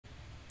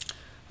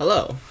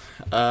Hello.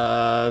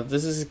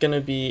 This is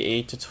gonna be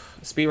a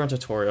speedrun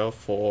tutorial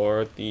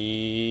for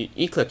the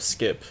Eclipse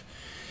Skip.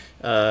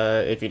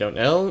 If you don't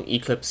know,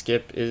 Eclipse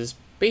Skip is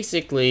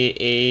basically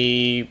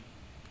a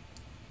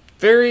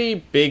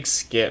very big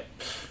skip,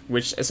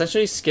 which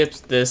essentially skips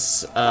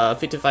this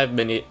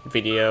 55-minute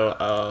video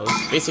of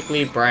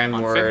basically Brian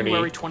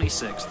Morarity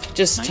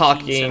just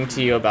talking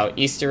to you about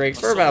Easter eggs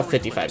for about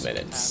 55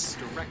 minutes.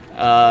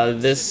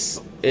 This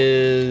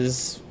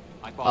is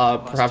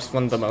perhaps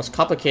one of the most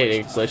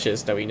complicated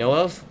glitches that we know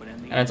of,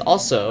 and it's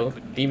also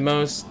the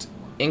most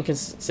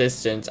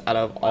inconsistent out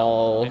of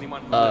all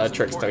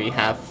tricks that we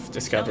have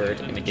discovered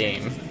in the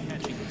game.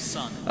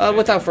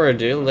 Without further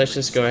ado, let's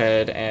just go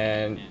ahead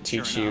and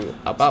teach you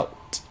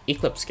about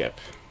Eclipse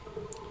Skip.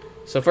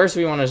 So first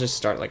we want to just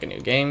start like a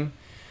new game,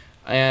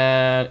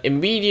 and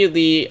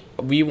immediately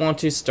we want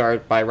to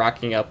start by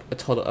racking up a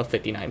total of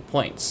 59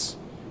 points.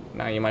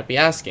 Now you might be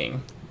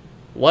asking,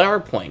 what are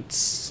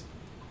points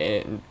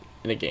in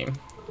a game?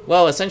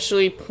 Well,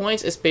 essentially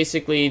points is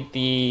basically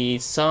the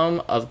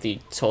sum of the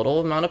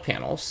total amount of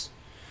panels,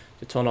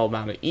 the total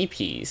amount of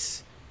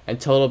EPs, and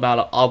total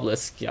amount of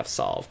obelisks you have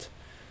solved.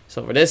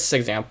 So for this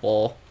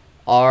example,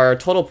 our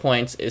total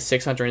points is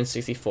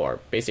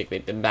 664, basically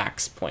the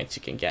max points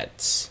you can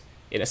get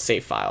in a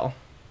save file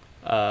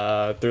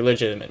through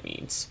legitimate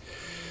means.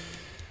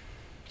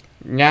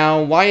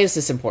 Now, why is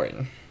this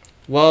important?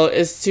 Well,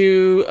 it's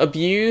to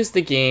abuse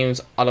the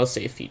game's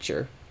autosave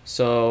feature.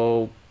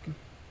 So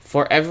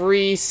for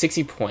every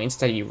 60 points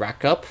that you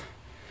rack up,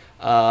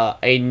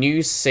 a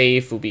new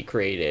save will be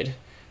created.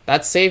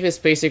 That save is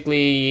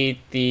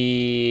basically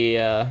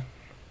the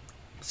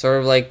sort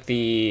of like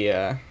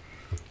the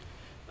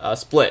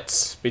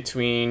splits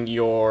between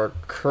your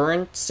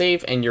current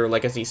save and your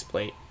legacy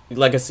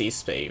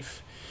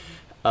save.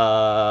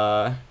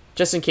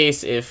 Just in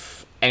case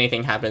if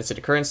anything happens to the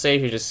current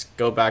save, you just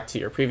go back to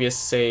your previous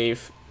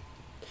save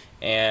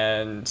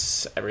and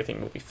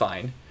everything will be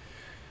fine.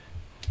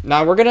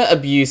 Now we're gonna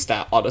abuse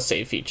that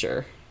autosave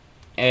feature.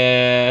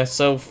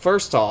 So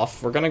first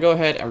off, we're gonna go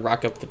ahead and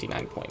rack up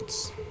 59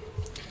 points.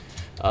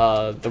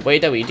 The way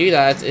that we do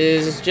that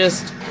is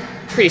just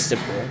pretty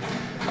simple.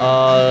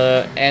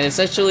 And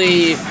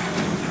essentially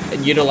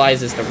it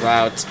utilizes the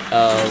route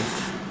of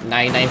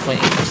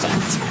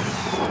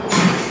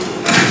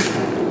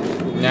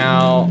 99.8%.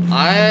 Now,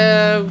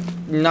 I'm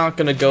not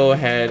gonna go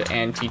ahead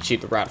and teach you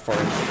the route for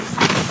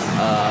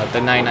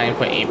the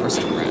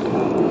 99.8% route.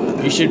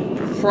 You should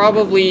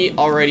probably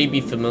already be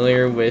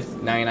familiar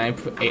with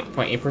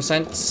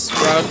 99.8%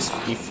 routes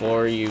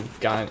before you've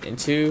gotten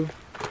into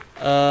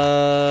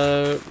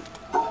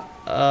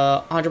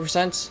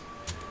 100%.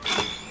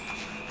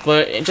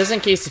 But just in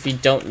case if you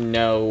don't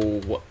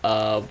know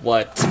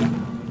what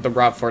the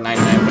route for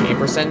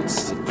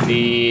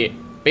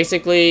 99.8%,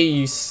 basically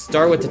you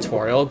start with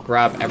tutorial,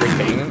 grab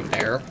everything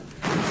there,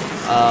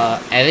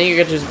 and then you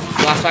get to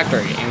Blast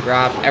Factory and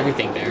grab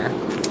everything there.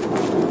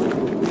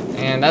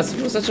 And that's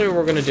essentially what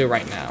we're gonna do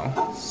right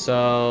now.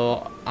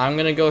 So I'm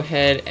gonna go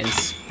ahead and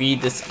speed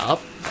this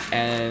up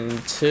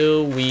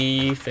until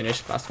we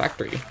finish Blast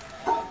Factory.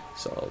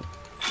 So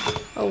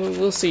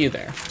we'll see you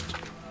there.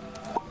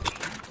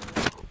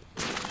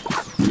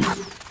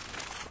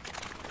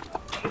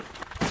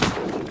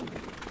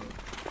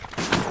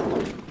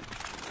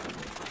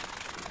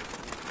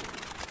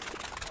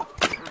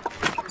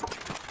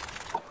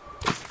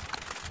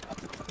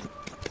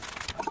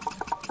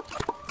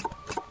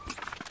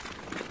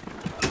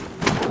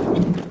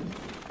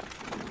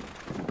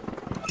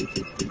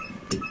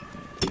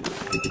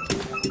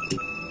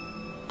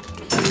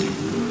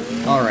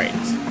 Alright,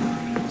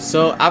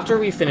 so after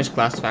we finish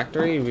Blast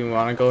Factory, we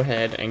want to go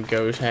ahead and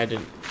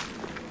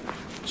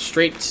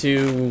straight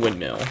to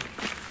Windmill.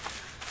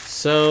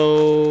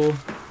 So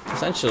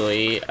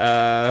essentially,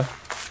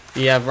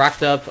 we have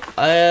racked up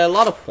a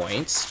lot of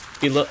points,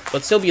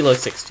 but still below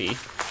 60.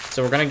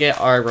 So we're going to get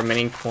our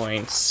remaining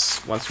points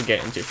once we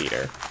get into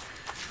theater.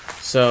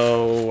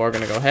 So we're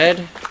going to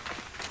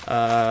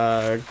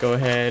go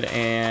ahead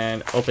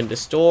and open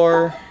this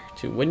door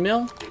to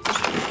Windmill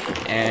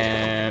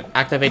and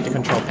activate the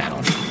control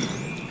panel.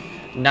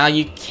 Now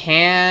you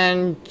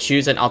can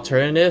choose an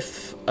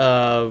alternative,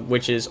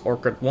 which is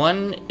Orchard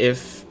 1,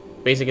 if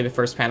basically the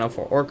first panel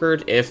for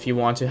Orchard, if you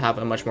want to have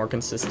a much more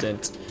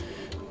consistent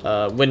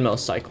windmill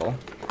cycle.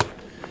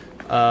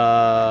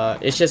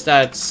 It's just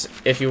that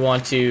if you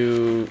want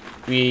to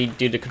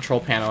redo the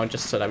control panel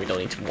just so that we don't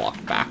need to walk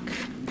back.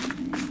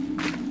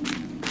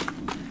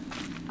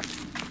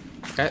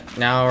 Okay,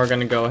 now we're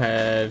gonna go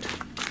ahead,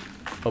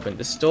 open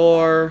this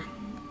door,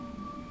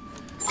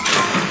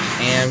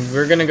 and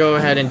we're gonna go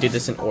ahead and do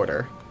this in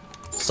order.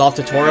 Solve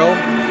tutorial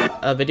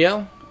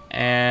video,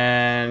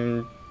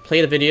 and play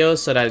the video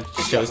so that it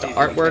shows the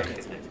artwork.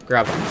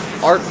 Grab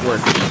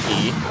artwork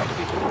EP,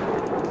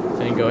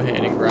 then go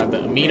ahead and grab the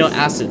amino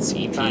acids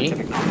EP.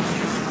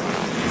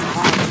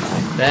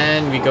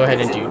 Then we go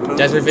ahead and do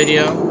desert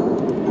video.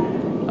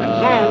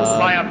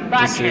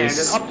 This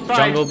is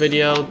jungle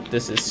video,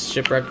 this is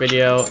shipwreck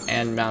video,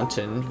 and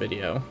mountain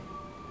video.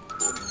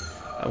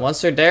 And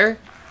once they're there,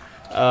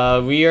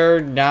 we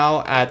are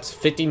now at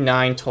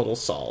 59 total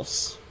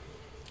solves.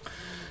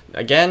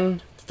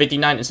 Again,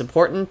 59 is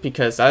important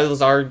because that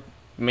was our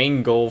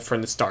main goal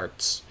from the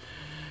start.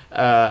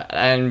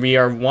 And we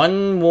are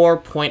one more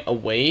point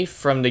away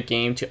from the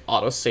game to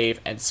autosave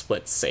and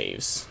split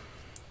saves.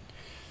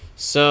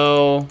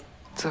 So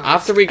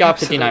after we got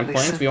 59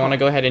 points, we want to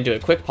go ahead and do a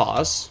quick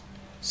pause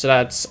so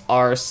that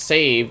our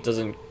save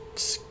doesn't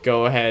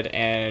go ahead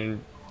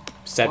and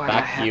set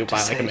back you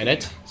by like a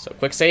minute. So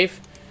quick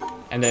save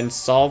and then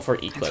solve for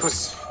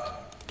Eclipse.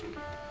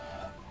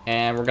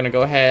 And we're going to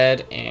go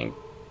ahead and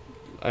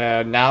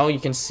now you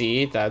can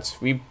see that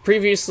we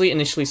previously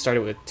initially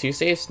started with 2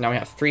 saves. Now we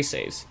have 3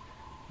 saves.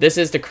 This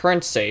is the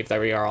current save that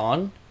we are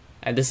on,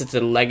 and this is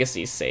the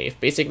legacy save.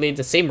 Basically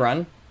the same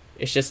run,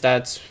 it's just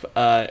that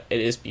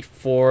it is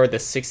before the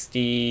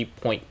 60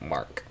 point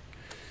mark.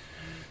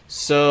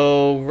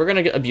 So we're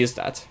gonna abuse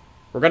that.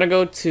 We're gonna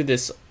go to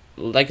this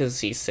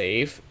legacy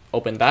save,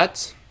 open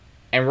that,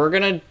 and we're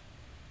gonna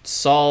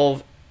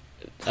solve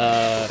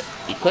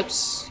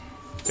Eclipse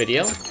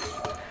video.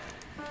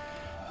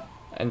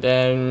 And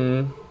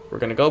then we're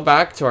gonna go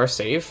back to our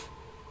save,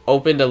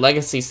 open the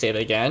legacy save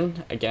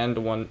again,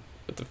 the one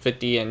with the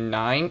 50 and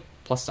 9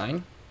 plus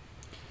 9,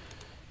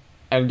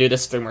 and do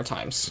this 3 more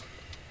times.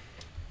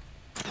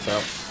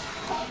 So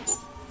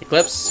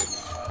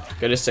Eclipse,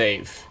 go to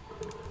save,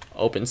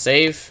 open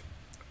save,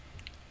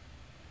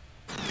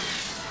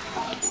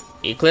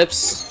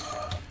 Eclipse,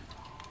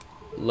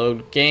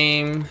 load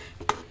game,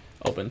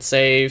 open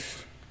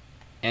save,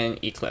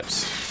 and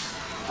Eclipse.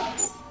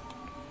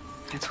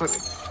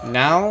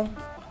 Now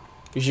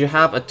you should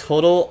have a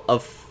total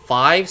of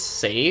 5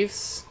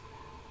 saves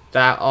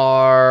that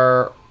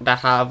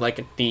have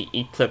like the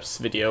Eclipse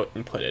video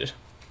inputted.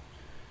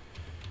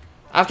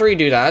 After we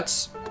do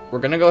that, we're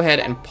gonna go ahead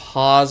and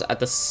pause at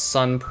the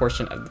sun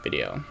portion of the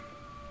video.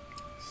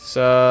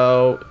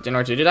 So in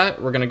order to do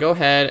that, we're gonna go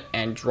ahead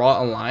and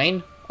draw a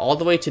line all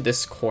the way to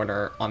this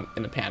corner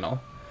in the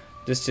panel.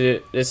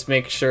 Just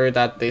make sure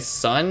that the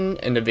sun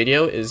in the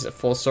video is a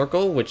full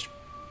circle, which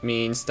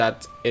means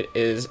that it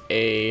is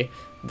a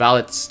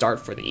valid start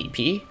for the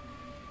EP.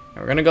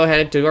 And we're gonna go ahead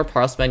and do our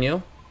pause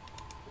menu,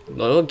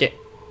 load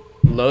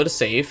a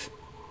save,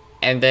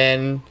 and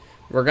then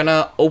we're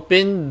gonna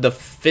open the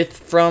 5th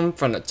from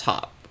the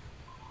top.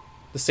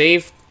 The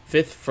save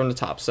 5th from the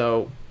top.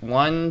 So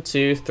 1,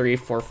 2, 3,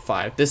 4,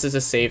 5. This is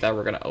a save that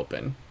we're gonna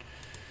open.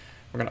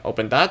 We're gonna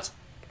open that,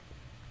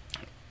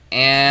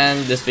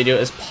 and this video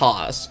is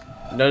paused.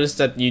 Notice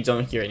that you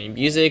don't hear any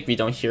music. We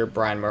don't hear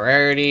Brian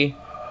Morarity.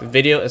 The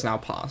video is now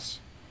paused.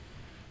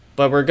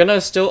 But we're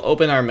gonna still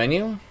open our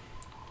menu,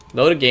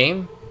 load a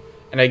game,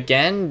 and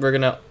again we're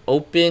gonna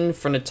open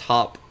from the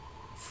top,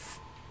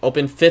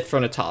 open 5th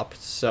from the top.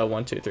 So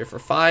 1, 2, 3, 4,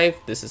 5.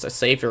 This is a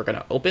save we're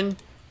gonna open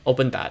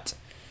that.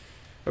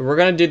 But we're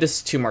gonna do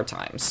this 2 more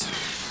times.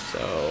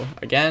 So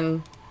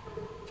again,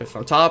 5th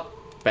from top,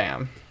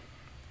 bam.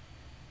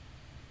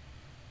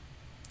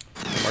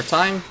 1 more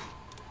time,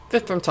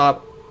 5th from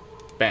top,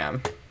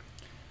 bam.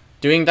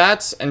 Doing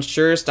that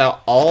ensures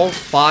that all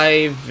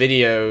 5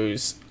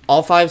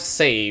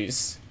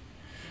 saves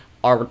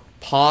are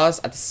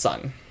paused at the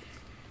sun.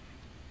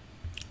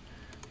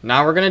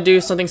 Now we're gonna do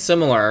something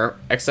similar,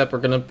 except we're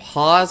gonna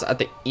pause at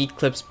the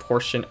Eclipse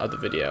portion of the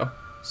video.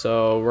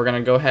 So we're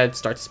gonna go ahead and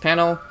start this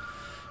panel.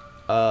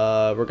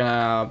 We're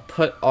gonna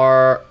put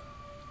our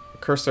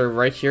cursor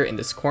right here in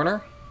this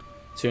corner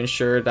to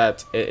ensure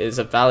that it is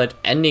a valid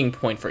ending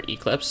point for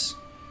Eclipse.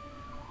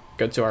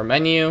 Go to our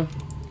menu,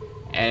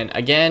 and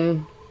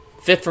again,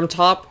 5th from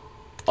top,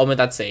 open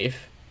that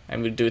save,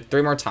 and we'll do it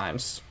 3 more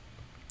times.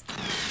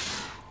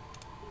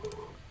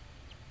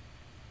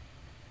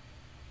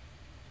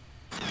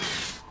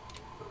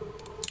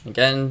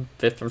 Again,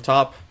 5th from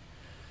top.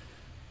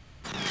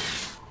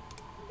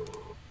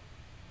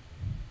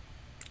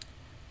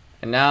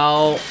 And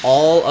now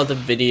all of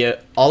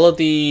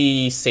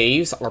the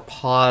saves are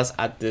paused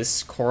at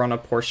this corona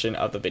portion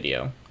of the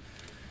video.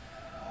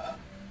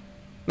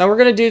 Now we're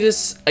gonna do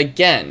this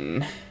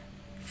again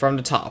from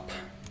the top.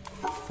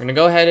 We're gonna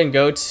go ahead and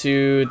go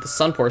to the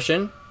sun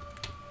portion,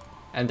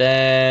 and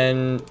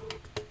then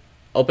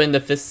open the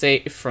 5th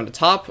save from the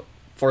top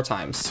 4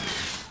 times.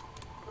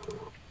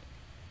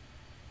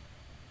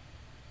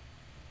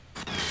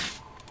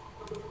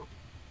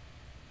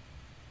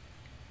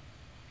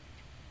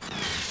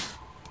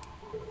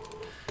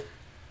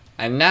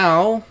 And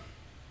now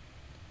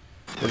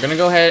we're gonna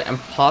go ahead and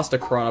pause the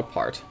corona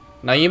part.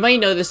 Now you might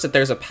notice that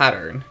there's a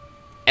pattern.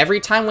 Every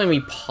time when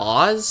we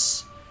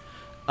pause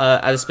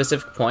at a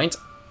specific point,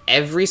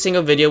 every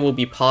single video will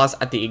be paused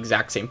at the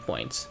exact same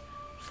point.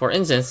 For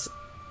instance,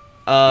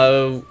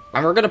 and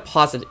we're gonna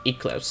pause at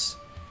Eclipse,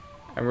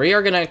 and we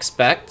are gonna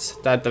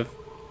expect that the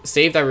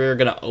save that we're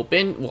gonna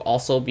open will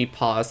also be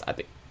paused at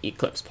the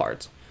Eclipse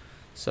part.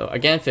 So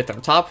again, 5th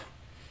from top,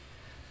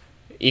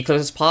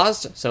 Eclipse is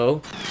paused,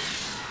 so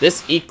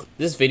this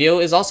video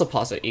is also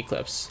paused at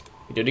Eclipse.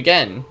 We do it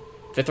again,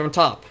 5th from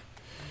top.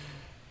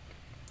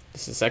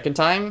 This is the 2nd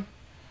time.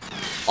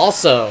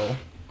 Also,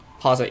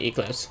 pause at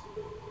Eclipse.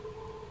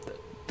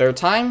 Third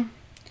time,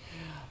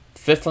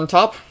 fifth from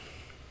top,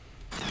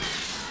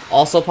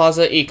 also pause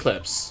at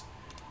Eclipse.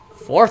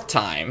 Fourth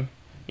time,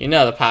 you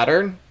know the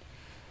pattern.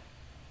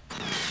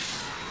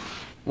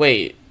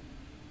 Wait,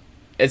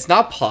 it's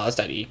not paused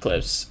at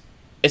Eclipse,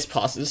 it's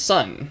paused at the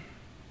sun.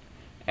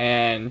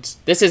 And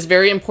this is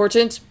very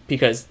important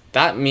because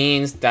that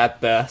means that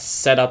the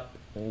setup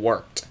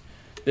worked.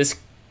 This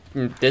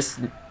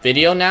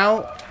video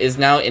now is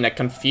in a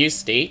confused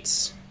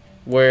state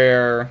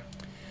where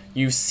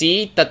you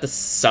see that the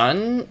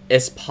sun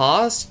is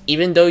paused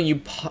even though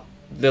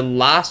the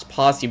last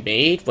pause you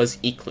made was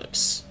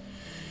Eclipse,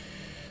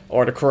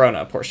 or the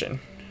Corona portion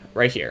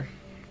right here.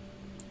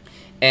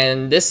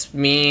 And this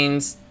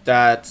means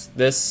that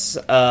this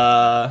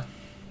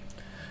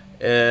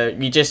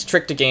you just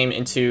tricked the game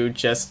into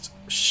just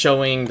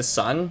showing the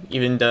sun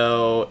even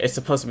though it's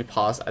supposed to be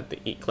paused at the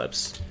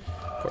Eclipse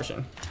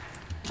portion.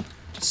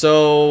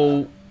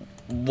 So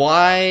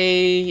why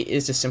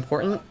is this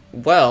important?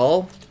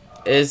 Well,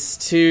 is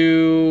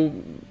to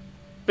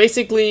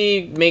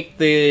basically make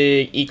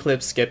the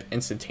Eclipse skip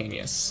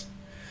instantaneous.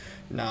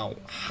 Now,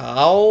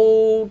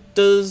 how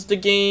does the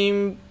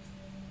game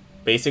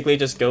basically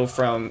just go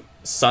from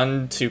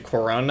sun to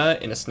Corona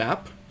in a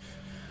snap?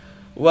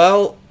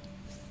 Well,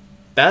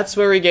 that's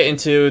where we get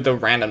into the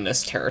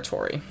randomness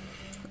territory.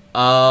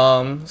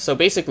 So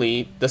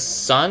basically, the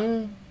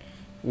sun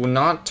will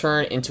not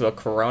turn into a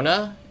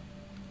Corona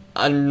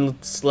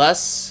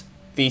unless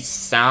the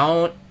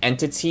sound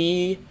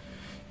entity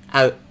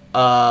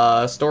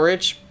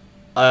storage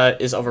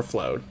is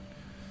overflowed.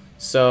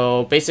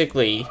 So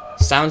basically,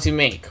 sounds you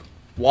make,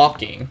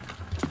 walking,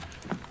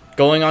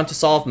 going on to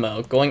solve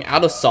mode, going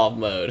out of solve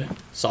mode,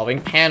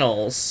 solving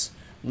panels,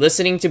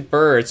 listening to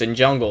birds in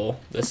jungle,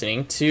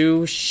 listening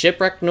to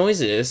shipwreck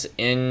noises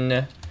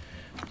in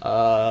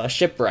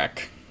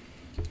shipwreck.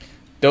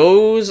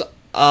 Those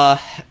add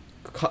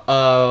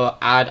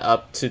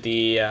up to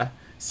the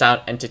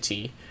sound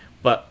entity,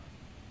 but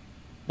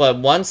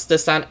once the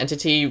sound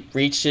entity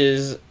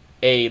reaches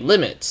a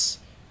limit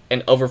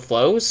and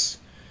overflows,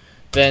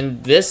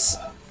 then this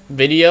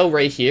video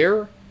right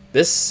here,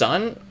 this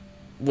sun,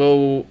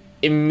 will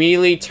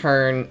immediately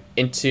turn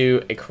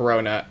into a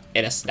Corona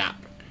in a snap.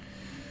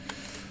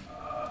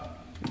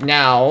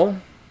 Now,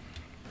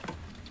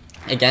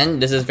 again,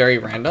 this is very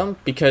random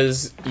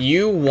because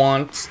you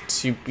want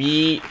to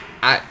be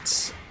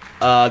at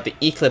the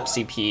Eclipse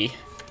CP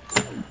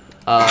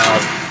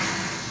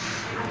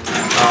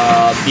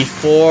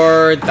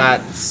before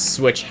that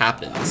switch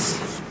happens.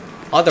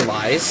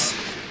 Otherwise,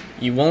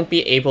 you won't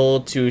be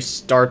able to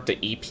start the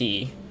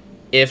EP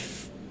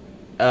if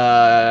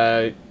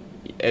the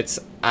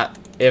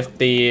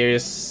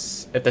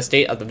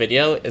state of the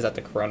video is at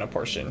the Corona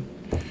portion.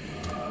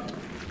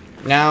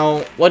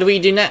 Now, what do we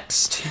do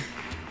next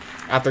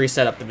after we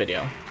set up the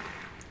video?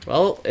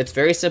 Well, it's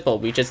very simple.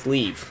 We just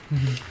leave.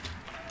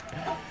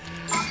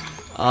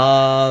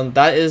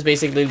 That is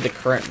basically the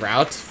current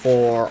route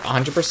for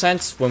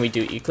 100% when we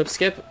do Eclipse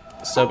Skip.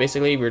 So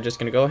basically, we're just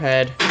gonna go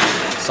ahead,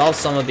 solve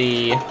some of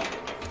the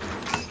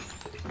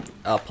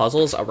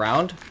puzzles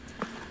around,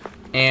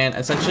 and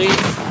essentially,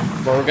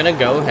 where we're gonna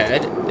go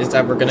ahead is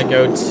that we're gonna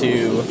go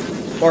to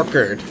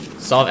Orchard,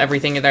 solve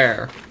everything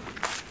there.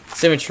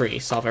 Symmetry,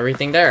 solve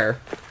everything there,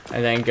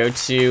 and then go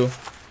to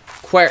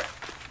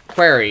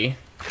Query,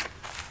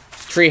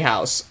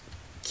 Treehouse,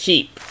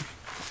 Keep,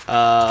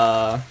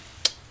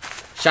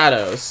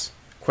 Shadows,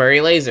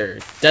 Query Laser,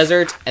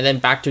 Desert, and then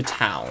back to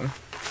Town.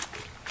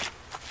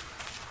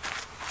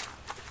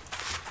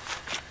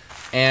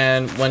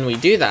 And when we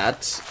do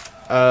that,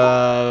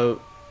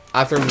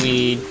 after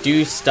we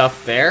do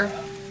stuff there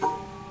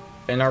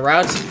in our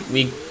routes,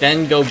 we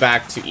then go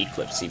back to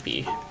Eclipse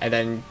CP and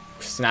then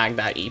snag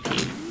that EP.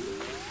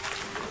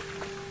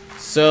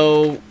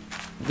 So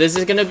this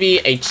is gonna be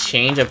a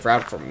change of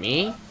route for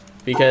me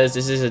because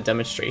this is a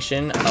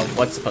demonstration of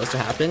what's supposed to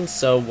happen.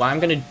 So what I'm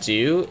gonna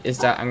do is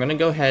that I'm gonna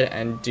go ahead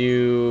and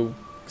do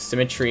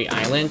Symmetry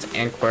Island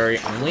and Query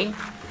only.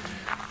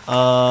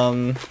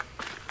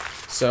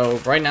 So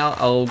right now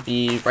I'll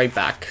be right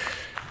back.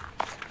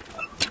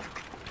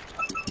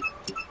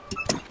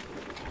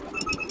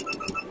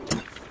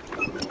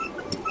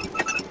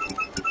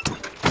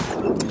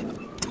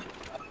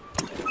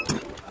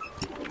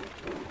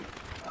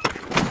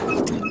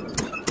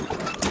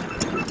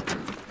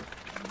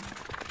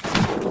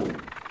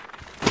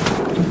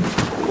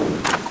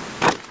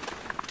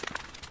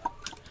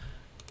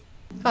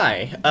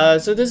 Hi,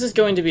 so this is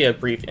going to be a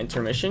brief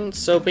intermission.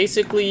 So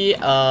basically,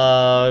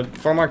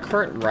 from our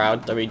current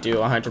route that we do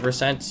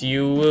 100%,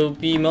 you will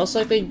be most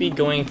likely be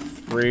going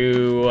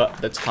through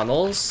the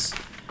tunnels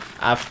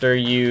after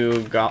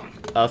you got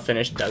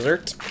finished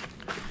Desert.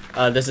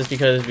 This is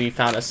because we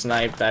found a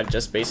snipe that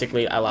just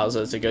basically allows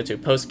us to go to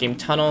post-game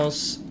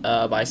tunnels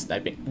by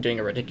doing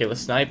a ridiculous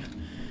snipe.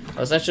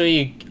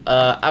 Essentially,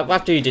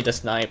 after you did the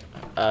snipe,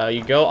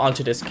 you go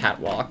onto this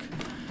catwalk.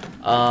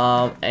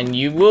 And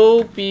you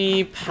will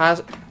be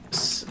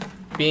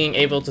being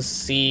able to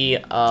see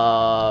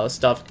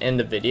stuff in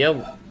the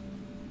video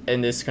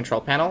in this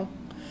control panel.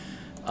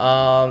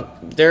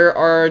 There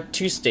are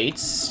 2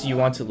 states you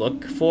want to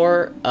look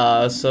for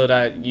so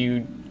that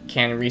you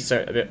can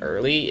restart a bit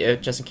early,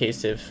 just in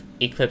case if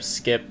Eclipse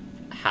Skip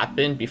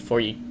happened before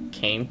you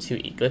came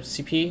to Eclipse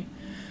CP.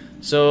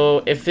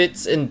 So if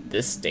it's in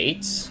this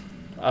state,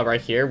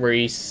 right here, where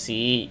you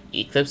see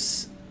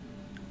Eclipse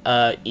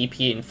EP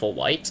in full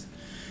white,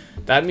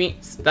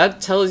 that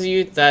tells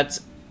you that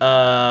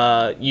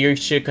you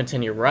should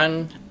continue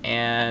run,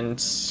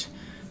 and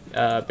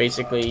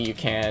basically you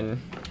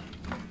can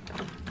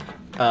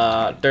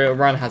the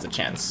run has a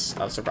chance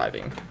of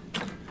surviving.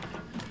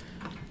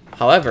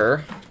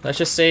 However, let's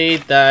just say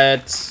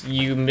that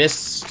you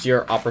missed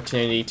your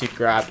opportunity to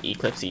grab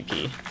Eclipse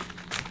EP.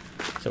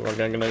 So we're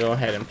gonna go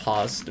ahead and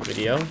pause the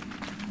video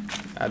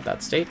at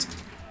that state.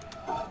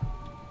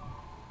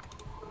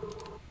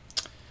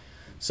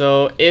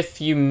 So if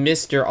you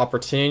missed your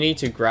opportunity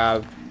to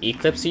grab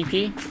Eclipse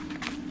EP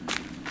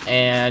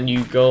and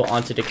you go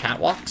onto the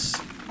catwalks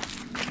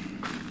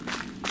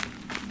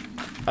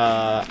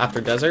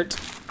after desert,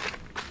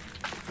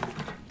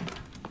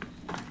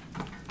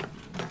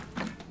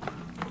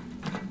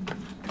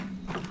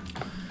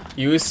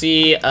 you will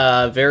see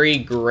very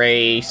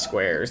gray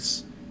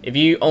squares. If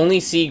you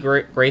only see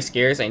gray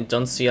squares and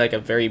don't see like a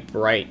very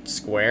bright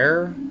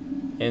square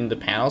in the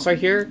panels right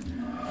here,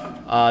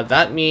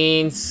 that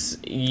means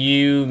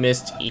you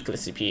missed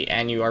Eclipse CP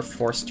and you are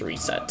forced to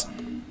reset.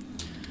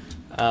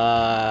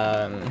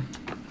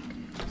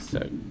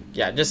 So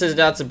yeah,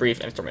 that's a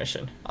brief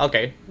intermission.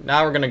 Okay,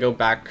 now we're gonna go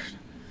back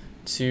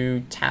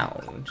to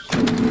town.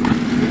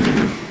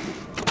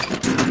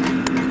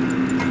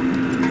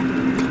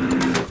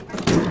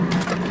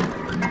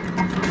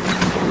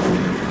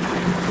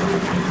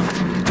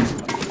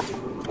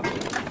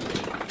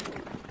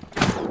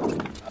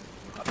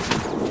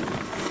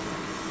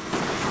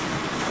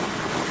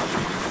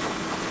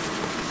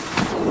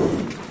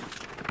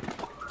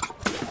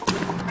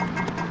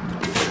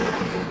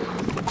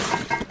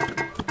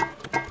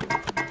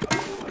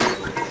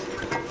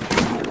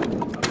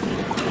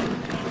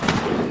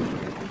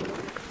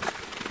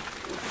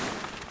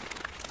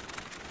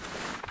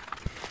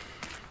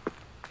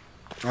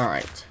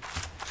 Alright,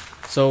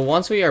 so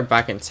once we are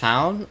back in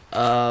town,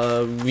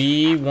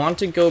 we want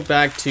to go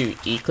back to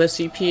Eclipse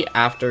EP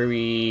after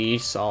we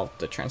solve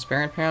the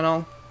transparent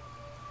panel.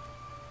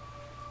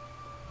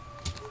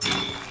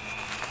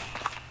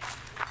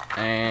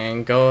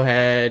 And go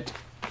ahead,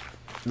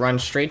 run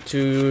straight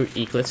to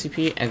Eclipse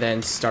EP and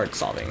then start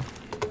solving.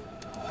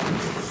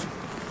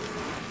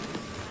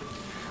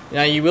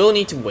 Now you will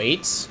need to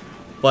wait,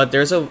 but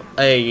there's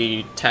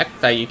a tech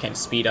that you can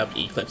speed up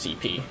Eclipse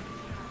EP.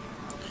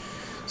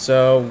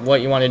 So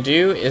what you want to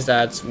do is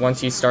that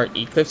once you start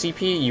Eclipse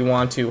EP, you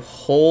want to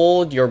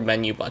hold your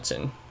menu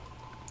button.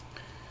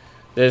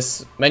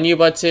 This menu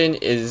button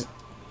is,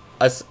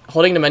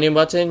 holding the menu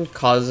button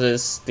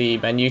causes the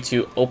menu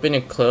to open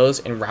and close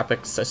in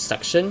rapid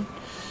succession.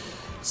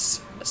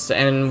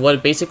 And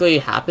what basically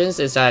happens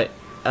is that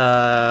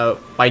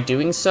by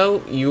doing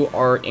so, you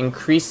are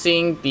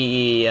increasing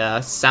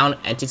the sound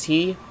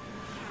entity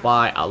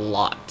by a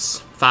lot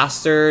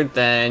faster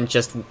than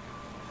just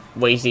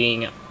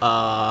waiting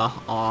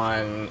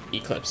on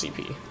Eclipse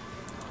EP.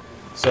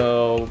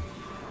 So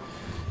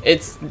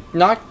it's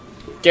not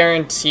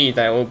guaranteed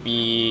that it will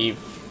be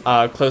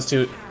close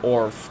to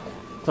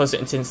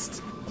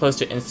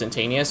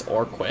instantaneous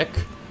or quick,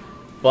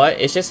 but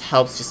it just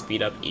helps to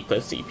speed up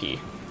Eclipse EP.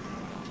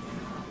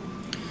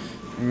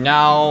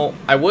 Now,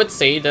 I would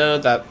say though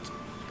that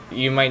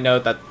you might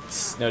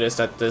notice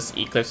that this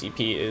Eclipse EP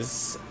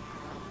is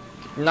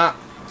not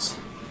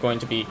going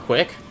to be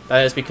quick.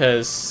 That is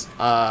because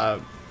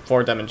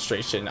for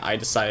demonstration, I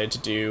decided to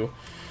do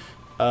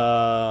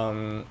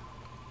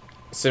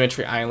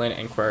Symmetry Island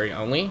and Query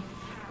only.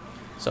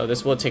 So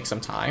this will take some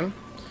time.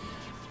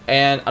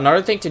 And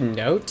another thing to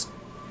note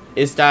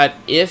is that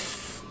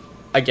if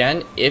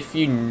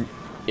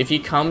you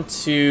come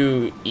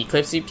to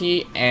Eclipse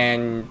EP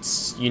and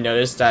you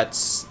notice that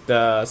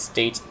the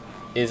state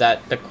is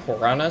at the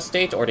Corona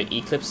state or the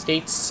Eclipse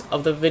states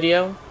of the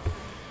video,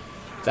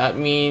 that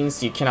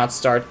means you cannot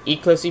start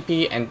Eclipse EP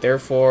and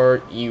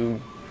therefore you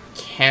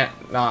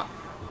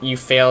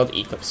failed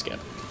Eclipse Skip.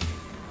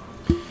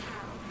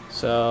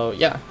 So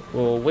yeah,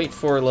 we'll wait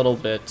for a little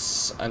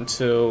bit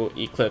until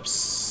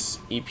Eclipse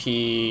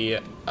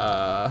EP,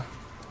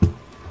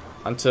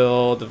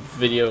 until the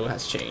video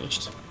has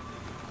changed.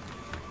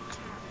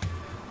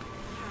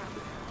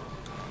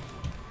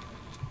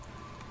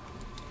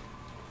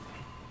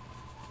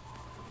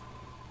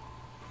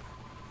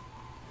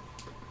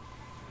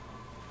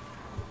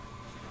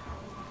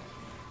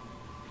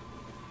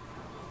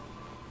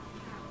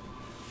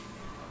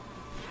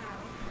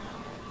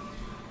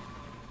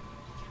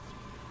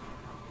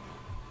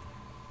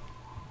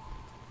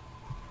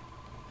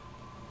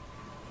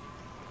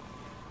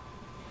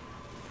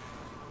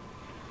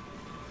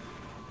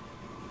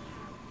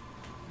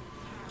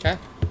 Okay.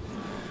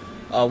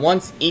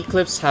 Once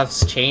Eclipse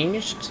has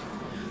changed,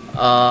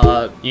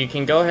 you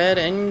can go ahead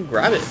and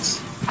grab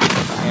it.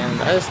 And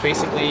that is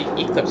basically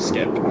Eclipse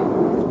Skip.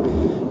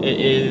 It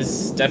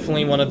is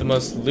definitely one of the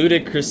most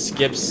ludicrous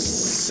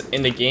skips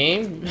in the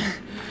game,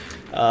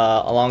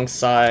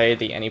 alongside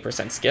the any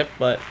percent skip,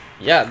 but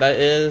yeah, that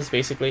is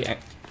basically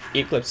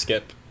Eclipse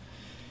Skip.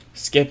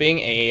 Skipping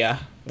a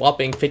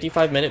whopping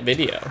 55-minute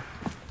video.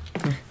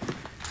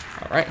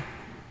 Alright.